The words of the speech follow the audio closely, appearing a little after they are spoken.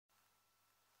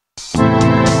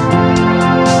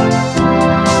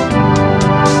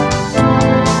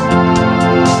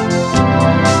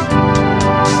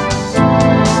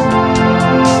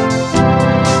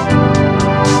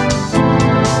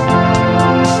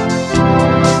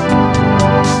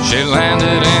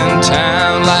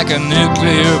like a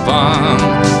nuclear bomb,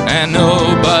 and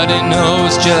nobody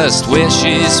knows just where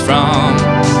she's from.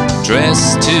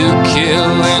 Dressed to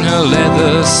kill in her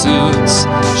leather suits,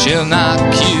 she'll knock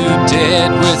you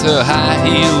dead with her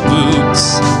high-heel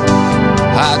boots.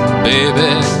 Hot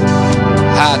baby,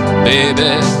 hot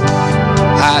baby,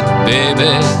 hot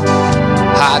baby,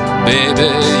 hot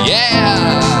baby, yeah!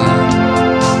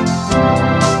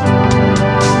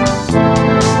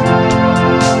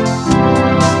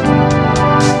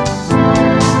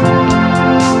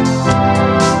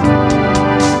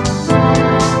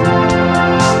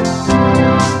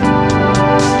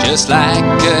 Just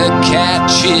like a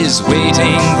cat, she's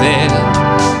waiting there.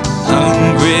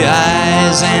 Hungry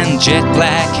eyes and jet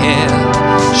black hair.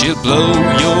 She'll blow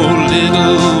your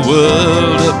little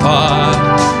world apart.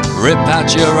 Rip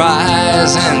out your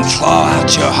eyes and claw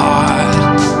out your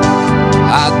heart.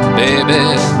 Hot baby,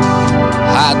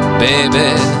 hot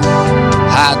baby,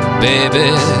 hot baby,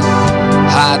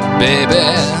 hot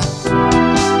baby.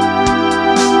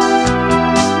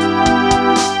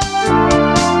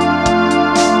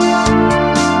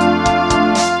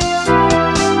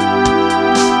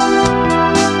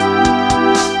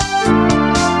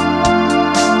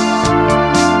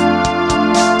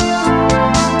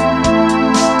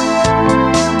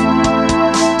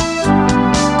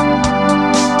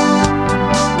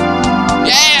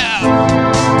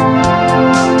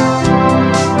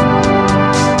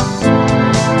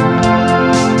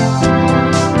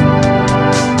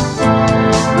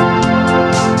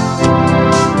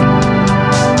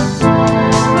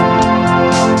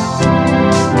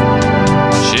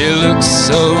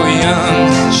 So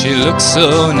young, she looks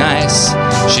so nice.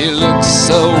 She looks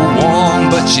so warm,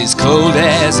 but she's cold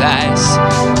as ice.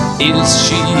 Is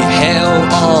she hell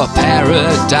or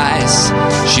paradise?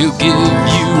 She'll give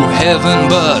you heaven,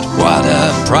 but what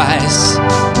a price.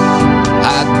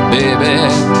 Hot baby,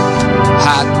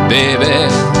 hot baby,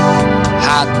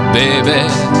 hot baby,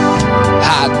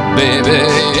 hot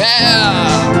baby, yeah!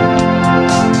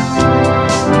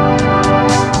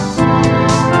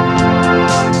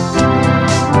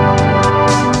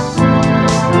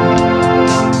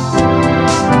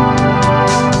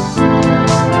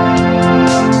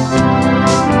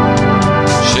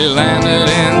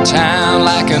 Town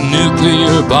like a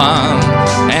nuclear bomb,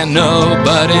 and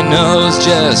nobody knows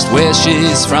just where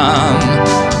she's from.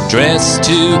 Dressed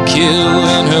to kill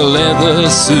in her leather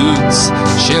suits,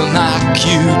 she'll knock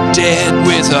you dead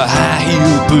with her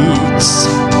high-heel boots.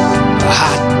 A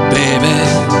hot baby,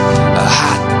 a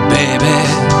hot baby,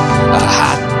 a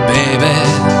hot baby,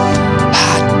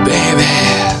 hot baby.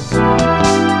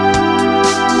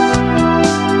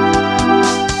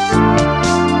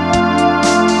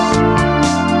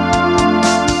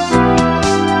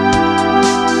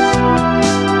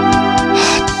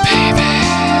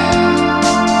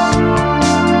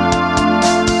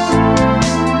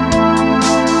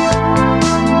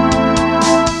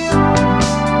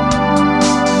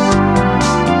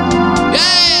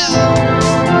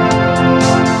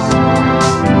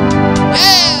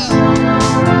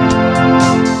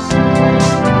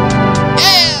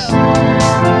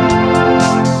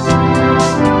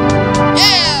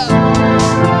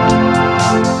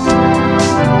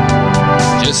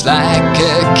 Like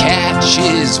a cat,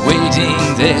 she's waiting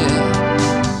there.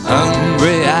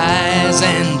 Hungry eyes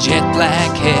and jet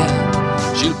black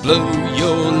hair. She'll blow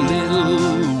your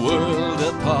little world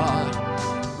apart.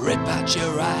 Rip out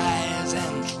your eyes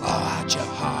and claw out your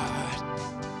heart.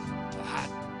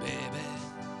 Hot baby,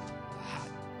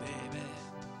 hot baby,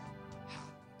 hot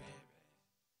baby.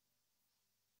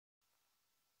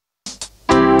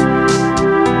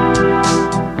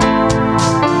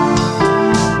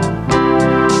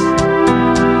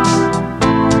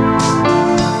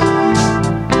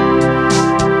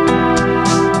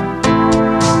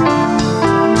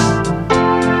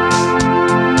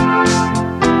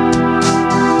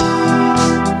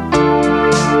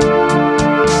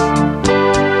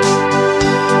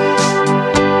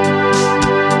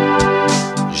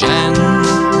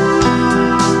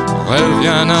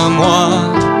 Reviens à moi,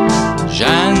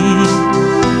 Jeanne.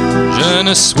 Je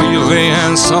ne suis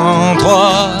rien sans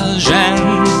toi,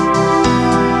 Jeanne.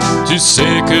 Tu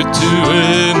sais que tu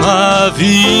es ma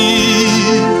vie.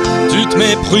 Toutes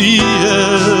mes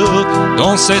prières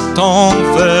dans cet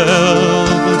enfer,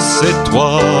 c'est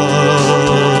toi.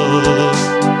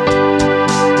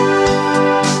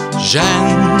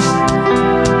 Jeanne,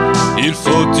 il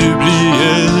faut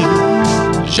oublier,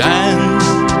 Jeanne,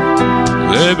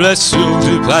 les blessures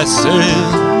du passé.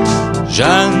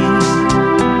 Jeanne,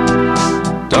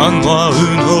 donne-moi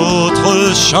une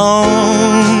autre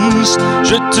chance.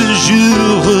 Je te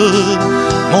jure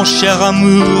mon cher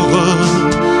amoureux,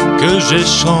 que j'ai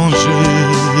changé.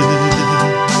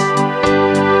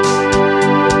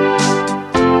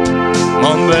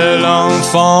 Mon bel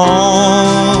enfant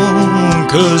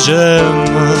que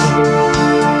j'aime,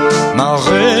 ma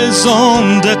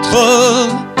raison d'être,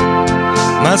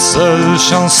 ma seule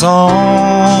chanson,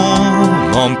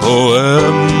 mon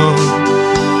poème.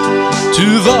 Tu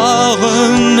vas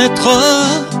renaître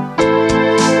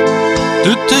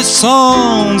de tes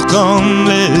cendres comme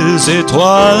les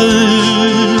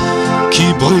étoiles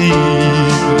qui brillent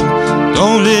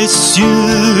dans les cieux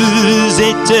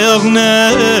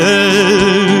éternels.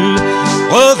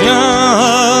 Reviens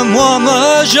à moi,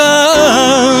 ma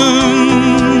Jeanne.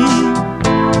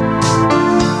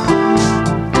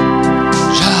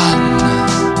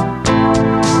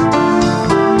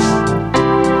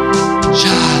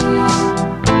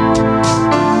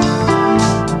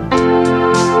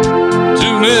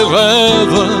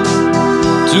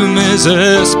 Tous mes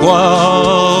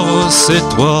espoirs, c'est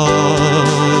toi.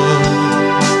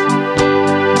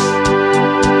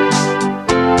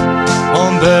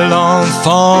 Mon bel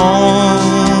enfant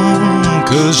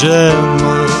que j'aime,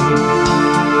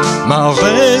 ma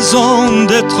raison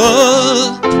d'être,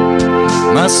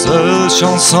 ma seule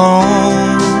chanson,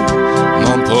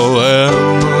 mon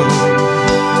poème.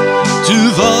 Tu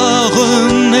vas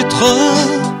renaître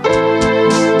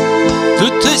de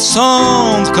tes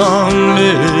cendres comme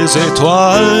les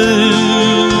étoiles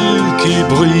qui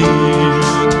brillent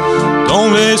dans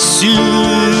les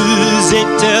cieux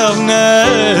éternels.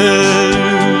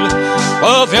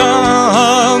 Reviens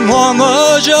à moi,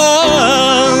 ma Jeanne.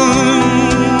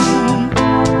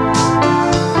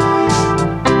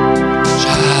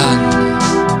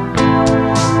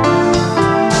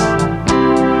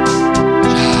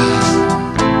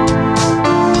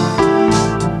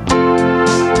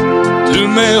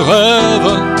 Mes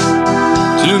rêves,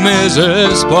 tous mes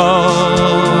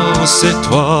espoirs, c'est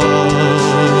toi.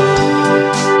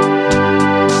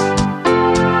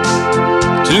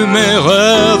 Tous mes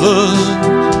rêves,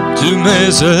 tous mes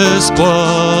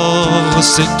espoirs,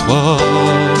 c'est toi.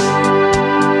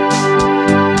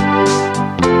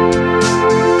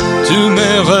 Tous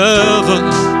mes rêves,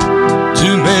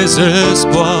 tous mes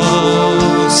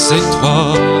espoirs, c'est toi.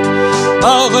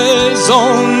 Ma raison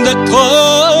d'être.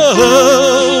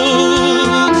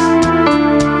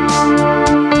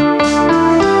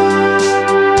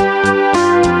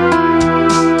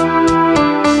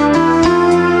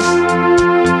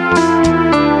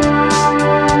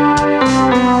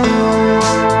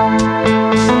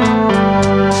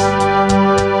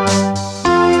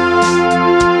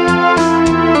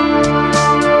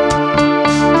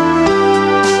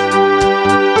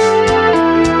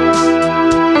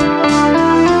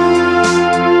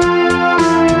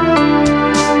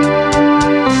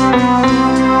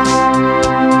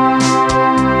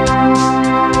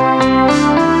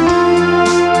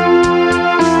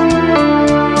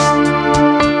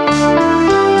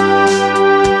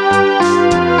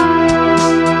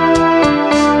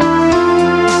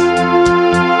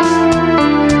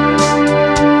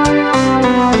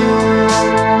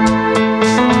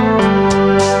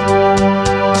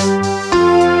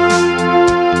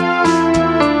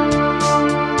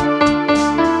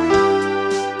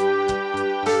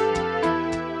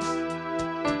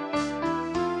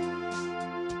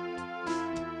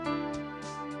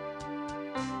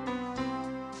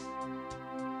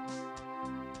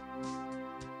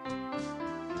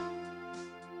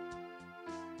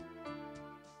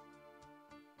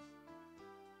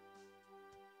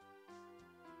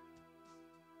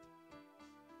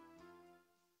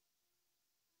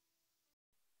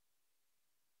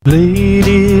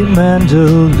 Lady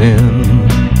Mandolin,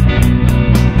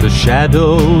 the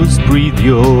shadows breathe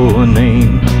your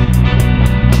name,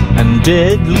 and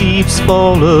dead leaves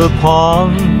fall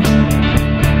upon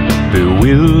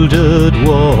bewildered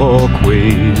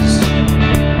walkways.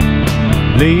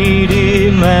 Lady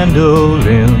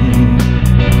Mandolin,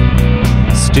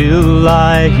 still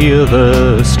I hear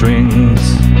the strings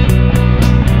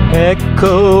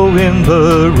echo in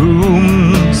the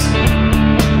rooms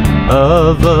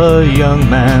of a young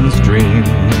man's dreams.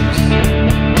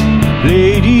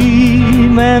 Lady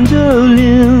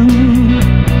Mandolin,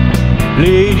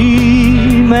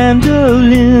 Lady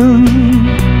Mandolin,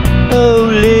 oh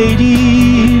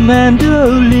Lady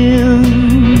Mandolin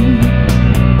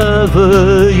of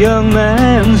a young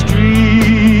man's dreams.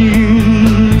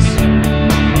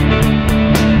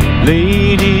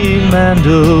 Lady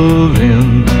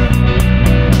Mandolin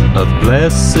of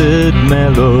blessed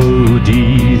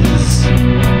melodies,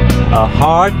 a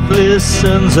heart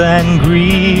listens and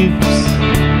grieves,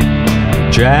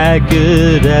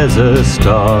 jagged as a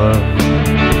star.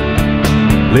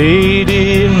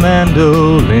 Lady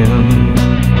mandolin,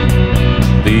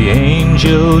 the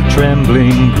angel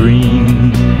trembling green,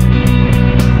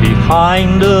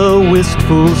 behind a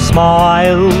wistful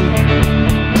smile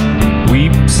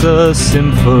weeps a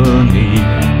symphony.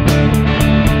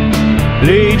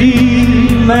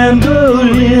 Lady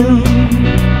mandolin,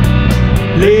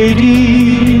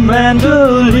 lady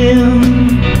mandolin,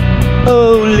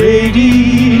 oh lady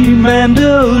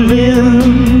mandolin,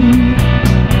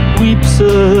 weeps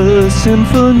a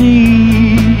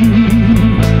symphony.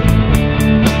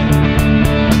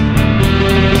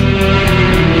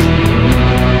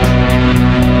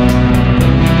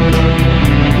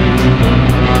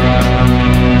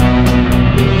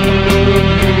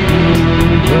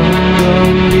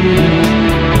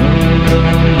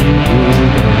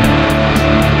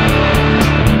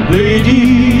 Lady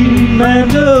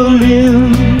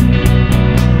mandolin,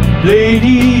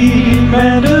 lady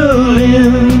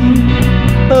mandolin,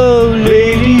 oh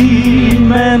lady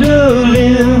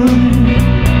mandolin,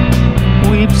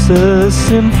 weeps a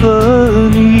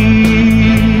symphony.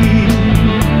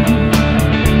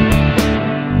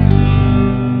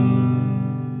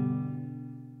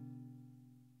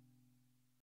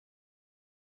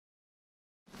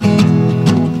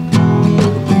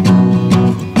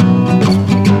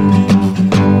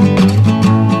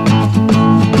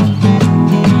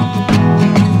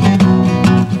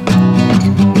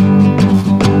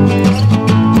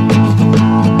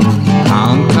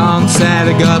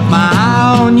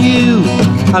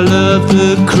 I love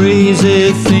the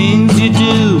crazy things you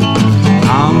do.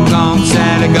 Hong Kong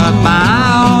Sally got my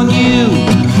eye on you.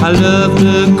 I love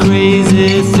the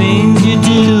crazy things you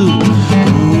do.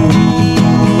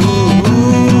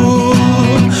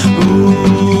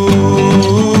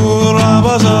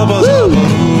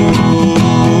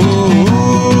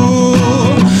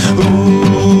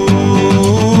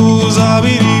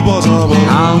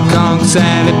 Hong Kong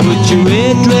Sally, put your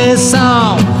red dress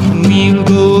on, and we'll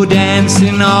go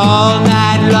dancing all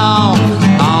night long.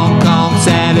 Hong Kong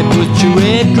Sally, put your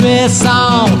red dress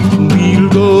on, and we'll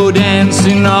go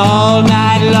dancing all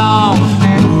night long.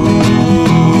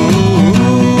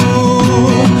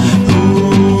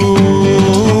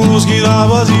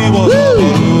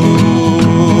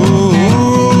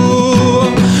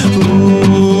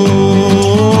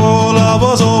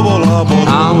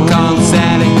 Hong Kong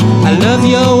Sally, I love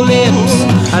your lips,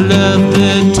 I love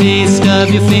the taste of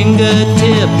your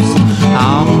fingertips.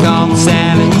 Hong Kong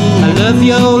Sally, I love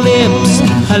your lips,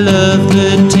 I love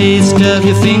the taste of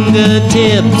your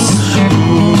fingertips.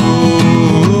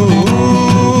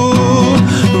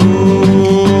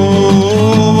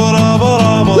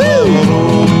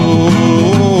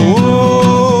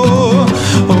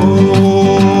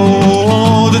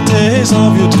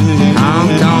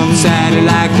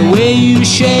 Like the way you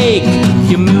shake,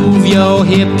 you move your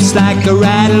hips like a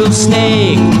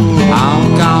rattlesnake.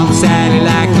 Hong Kong Sally,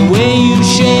 like the way you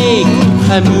shake,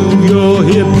 I move your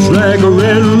hips like a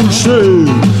rattlesnake.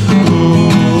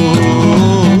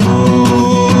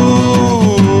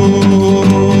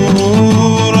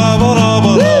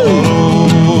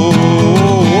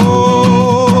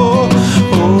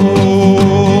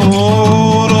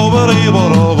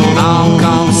 Hong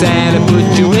Kong Sally,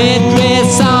 put your red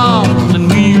dress on,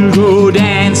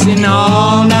 dancing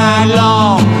all night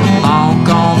long. Hong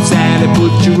Kong Sally,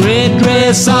 put your red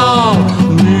dress on,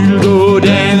 we'll go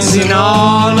dancing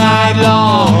all night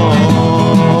long.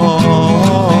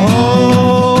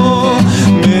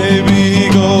 Maybe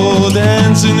go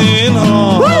dancing in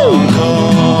Hong Kong.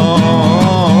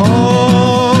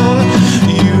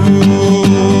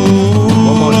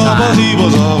 One more time.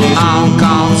 Hong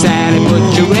Kong Sally, put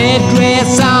your red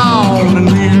dress on, and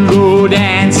we'll go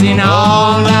dancing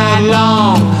all night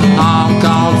long. Hong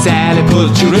Kong Sally,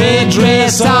 put your red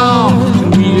dress on,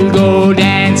 and we'll go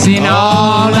dancing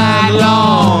all night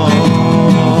long.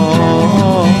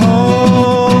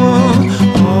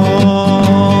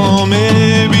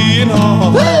 Maybe in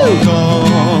Hong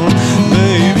Kong,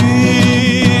 baby.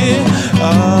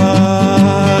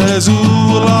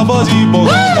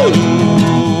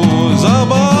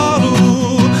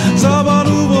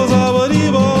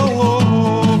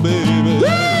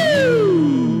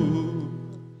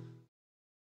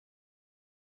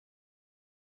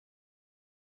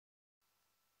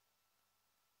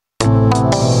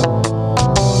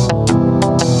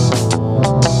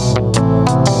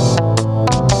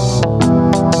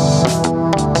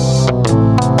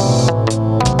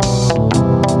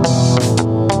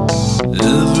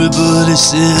 Everybody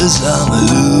says I'm a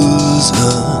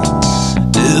loser.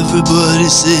 Everybody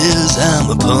says I'm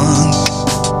a punk.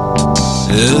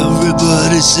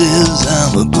 Everybody says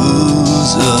I'm a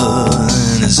boozer,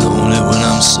 and it's only when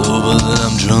I'm sober that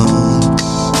I'm drunk.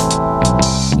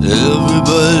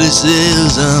 Everybody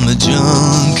says I'm a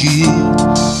junkie,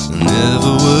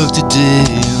 never worked a day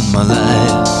in my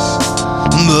life.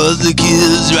 But the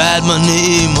kids write my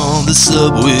name on the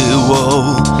subway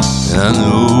wall, and I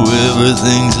know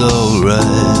everything's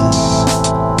alright.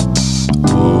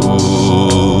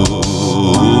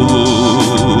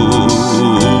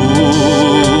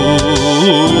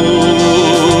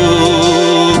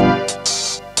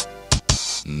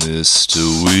 Mr.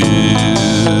 Weird.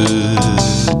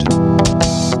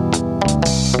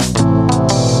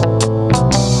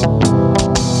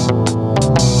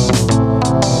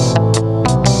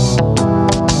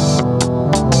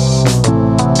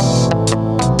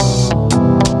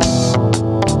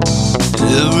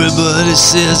 Everybody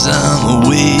says I'm a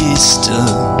waster,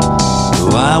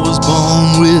 though I was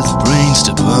born with brains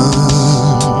to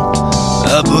burn.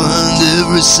 I burned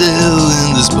every cell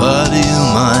in this body of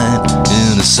mine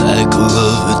in a cycle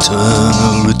of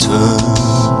eternal return.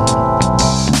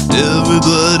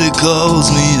 Everybody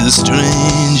calls me a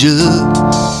stranger.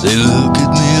 They look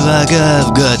at me like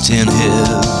I've got 10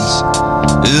 heads.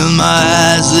 In my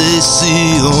eyes they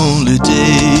see only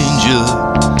danger.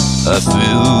 I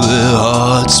fill their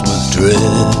hearts with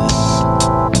dread.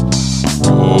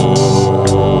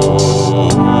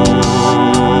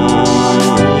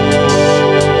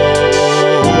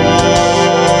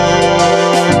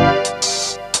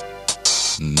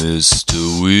 Mr.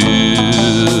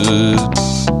 Weird.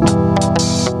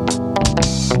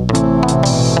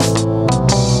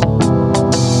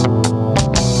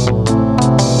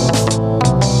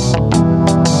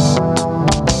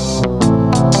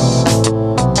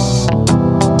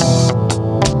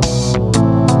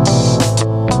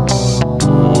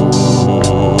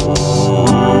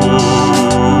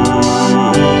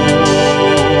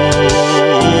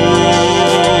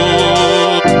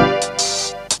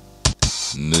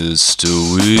 Mr.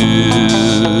 Weird.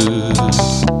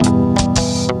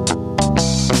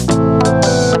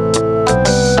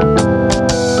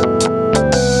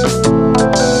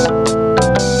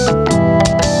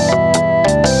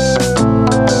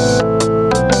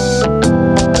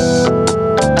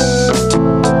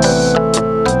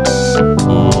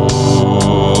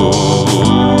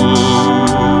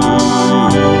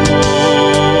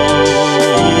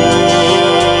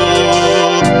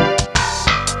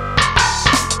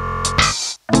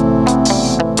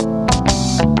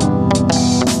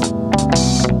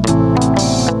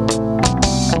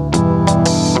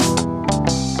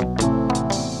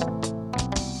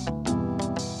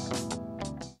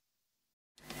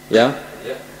 Yeah?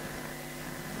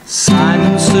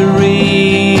 Simon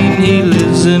Serene, he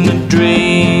lives in a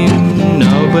dream.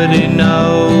 Nobody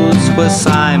knows where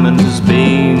Simon has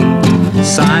been.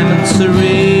 Simon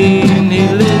Serene, he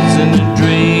lives in a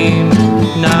dream.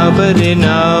 Nobody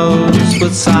knows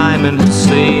what Simon has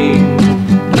seen.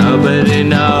 Nobody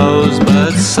knows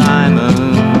but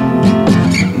Simon.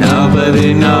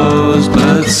 Nobody knows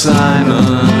but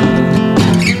Simon.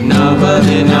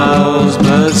 Nobody knows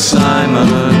but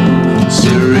Simon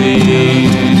Serene.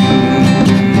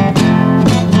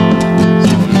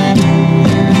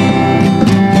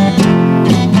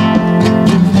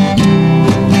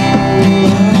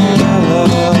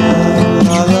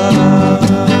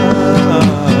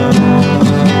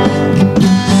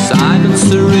 Simon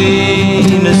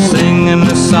Serene is singing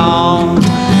a song.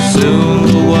 Soon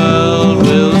the world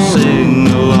will sing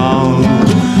along.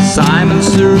 Simon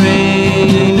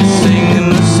Serene is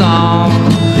singing a song.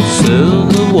 Soon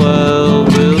the world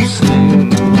will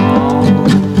sing along.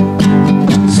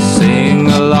 Sing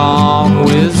along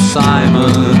with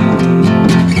Simon.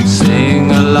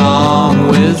 Sing along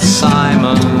with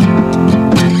Simon.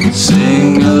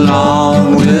 Sing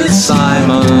along with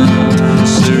Simon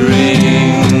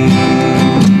Serene.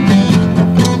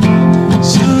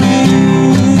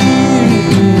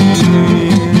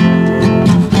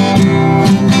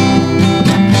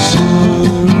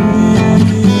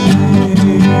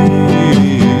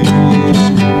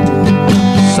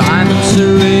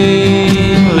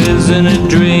 In a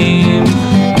dream,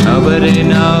 nobody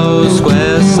knows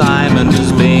where Simon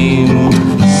has been.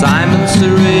 Simon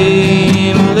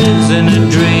Serene lives in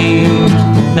a dream.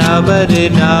 Nobody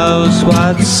knows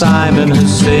what Simon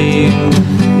has seen.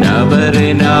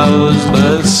 Nobody knows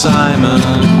but Simon.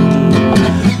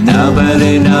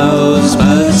 Nobody knows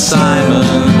but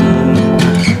Simon.